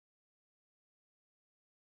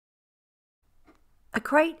A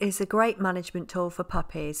crate is a great management tool for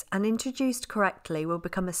puppies, and introduced correctly will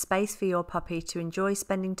become a space for your puppy to enjoy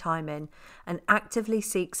spending time in and actively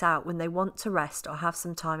seeks out when they want to rest or have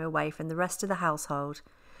some time away from the rest of the household.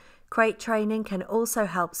 Crate training can also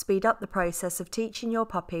help speed up the process of teaching your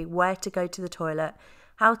puppy where to go to the toilet,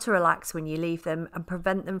 how to relax when you leave them, and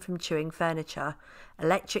prevent them from chewing furniture,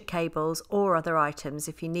 electric cables, or other items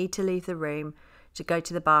if you need to leave the room to go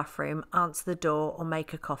to the bathroom, answer the door, or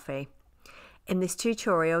make a coffee. In this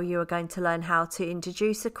tutorial, you are going to learn how to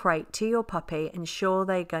introduce a crate to your puppy and ensure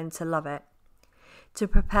they're going to love it. To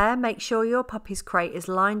prepare, make sure your puppy's crate is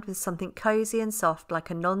lined with something cozy and soft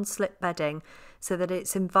like a non-slip bedding so that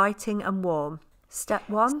it's inviting and warm. Step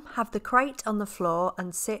 1. Have the crate on the floor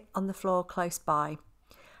and sit on the floor close by.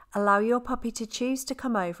 Allow your puppy to choose to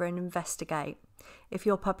come over and investigate. If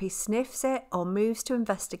your puppy sniffs it or moves to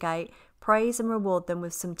investigate, praise and reward them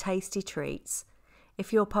with some tasty treats.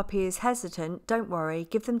 If your puppy is hesitant, don't worry,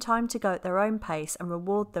 give them time to go at their own pace and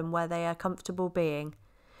reward them where they are comfortable being.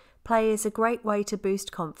 Play is a great way to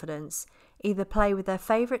boost confidence. Either play with their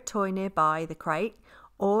favourite toy nearby the crate,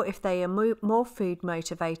 or if they are more food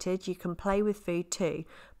motivated, you can play with food too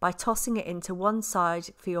by tossing it into one side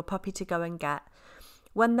for your puppy to go and get.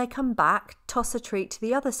 When they come back, toss a treat to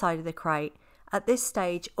the other side of the crate. At this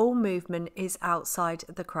stage, all movement is outside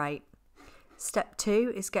the crate. Step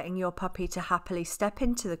 2 is getting your puppy to happily step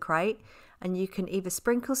into the crate, and you can either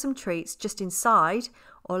sprinkle some treats just inside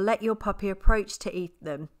or let your puppy approach to eat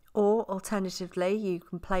them, or alternatively you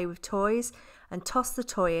can play with toys and toss the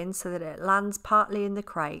toy in so that it lands partly in the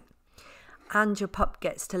crate and your pup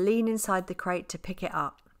gets to lean inside the crate to pick it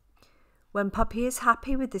up. When puppy is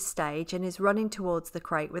happy with this stage and is running towards the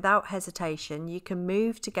crate without hesitation, you can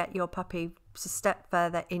move to get your puppy to step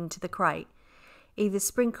further into the crate. Either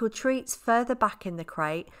sprinkle treats further back in the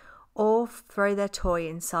crate or throw their toy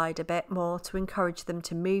inside a bit more to encourage them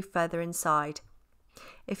to move further inside.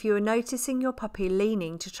 If you are noticing your puppy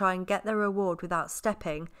leaning to try and get their reward without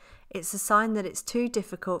stepping, it's a sign that it's too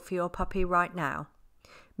difficult for your puppy right now.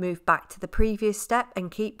 Move back to the previous step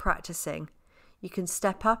and keep practicing. You can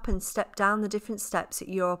step up and step down the different steps at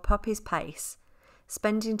your puppy's pace.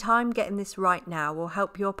 Spending time getting this right now will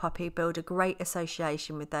help your puppy build a great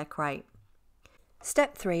association with their crate.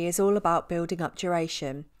 Step 3 is all about building up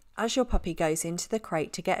duration. As your puppy goes into the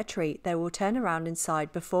crate to get a treat, they will turn around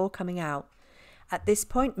inside before coming out. At this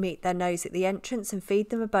point, meet their nose at the entrance and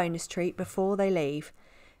feed them a bonus treat before they leave.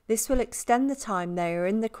 This will extend the time they are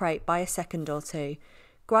in the crate by a second or two.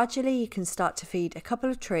 Gradually, you can start to feed a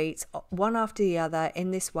couple of treats, one after the other,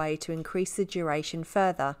 in this way to increase the duration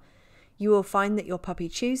further. You will find that your puppy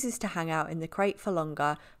chooses to hang out in the crate for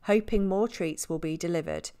longer, hoping more treats will be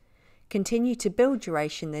delivered. Continue to build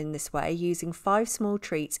duration in this way using 5 small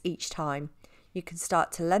treats each time. You can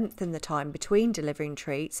start to lengthen the time between delivering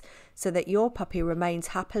treats so that your puppy remains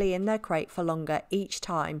happily in their crate for longer each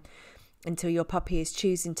time until your puppy is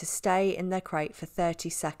choosing to stay in their crate for 30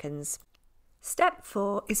 seconds. Step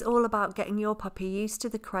 4 is all about getting your puppy used to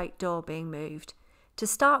the crate door being moved. To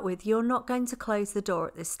start with, you're not going to close the door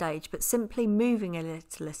at this stage, but simply moving a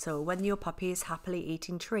little when your puppy is happily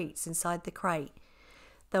eating treats inside the crate.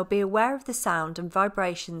 They'll be aware of the sound and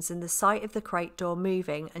vibrations in the sight of the crate door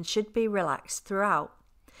moving and should be relaxed throughout.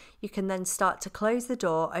 You can then start to close the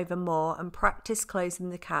door over more and practice closing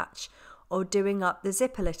the catch or doing up the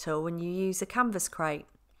zip a little when you use a canvas crate.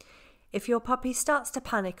 If your puppy starts to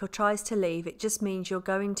panic or tries to leave, it just means you're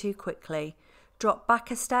going too quickly. Drop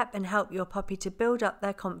back a step and help your puppy to build up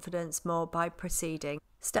their confidence more by proceeding.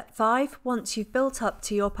 Step 5. Once you've built up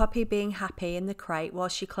to your puppy being happy in the crate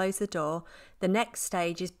whilst you close the door, the next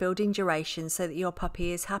stage is building duration so that your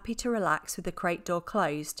puppy is happy to relax with the crate door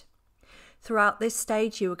closed. Throughout this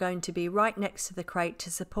stage, you are going to be right next to the crate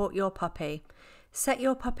to support your puppy. Set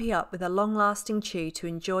your puppy up with a long-lasting chew to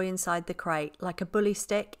enjoy inside the crate, like a bully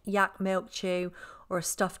stick, yak milk chew, or a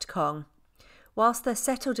stuffed Kong. Whilst they're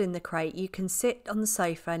settled in the crate, you can sit on the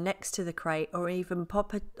sofa next to the crate or even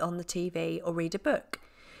pop it on the TV or read a book.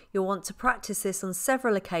 You'll want to practice this on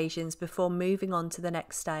several occasions before moving on to the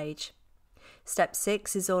next stage. Step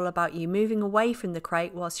 6 is all about you moving away from the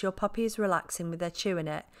crate whilst your puppy is relaxing with their chew in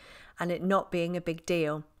it and it not being a big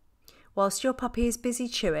deal. Whilst your puppy is busy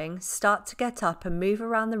chewing, start to get up and move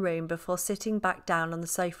around the room before sitting back down on the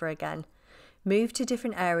sofa again. Move to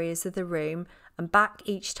different areas of the room and back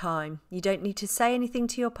each time. You don't need to say anything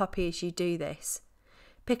to your puppy as you do this.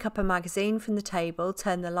 Pick up a magazine from the table,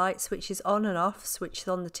 turn the light switches on and off, switch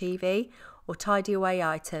on the TV, or tidy away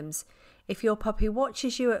items. If your puppy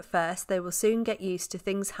watches you at first, they will soon get used to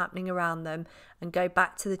things happening around them and go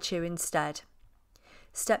back to the chew instead.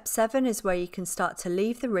 Step 7 is where you can start to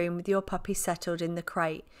leave the room with your puppy settled in the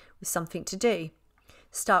crate with something to do.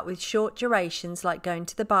 Start with short durations like going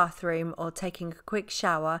to the bathroom or taking a quick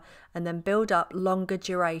shower, and then build up longer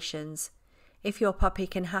durations. If your puppy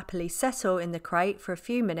can happily settle in the crate for a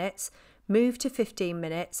few minutes, move to 15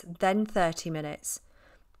 minutes, then 30 minutes.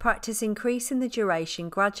 Practice increasing the duration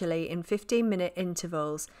gradually in 15-minute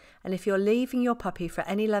intervals, and if you're leaving your puppy for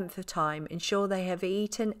any length of time, ensure they have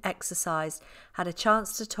eaten, exercised, had a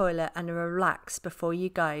chance to toilet and are relaxed before you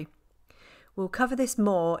go. We'll cover this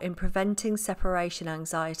more in Preventing Separation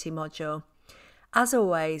Anxiety module. As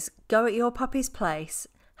always, go at your puppy's pace,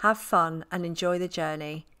 have fun and enjoy the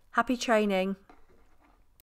journey. Happy training!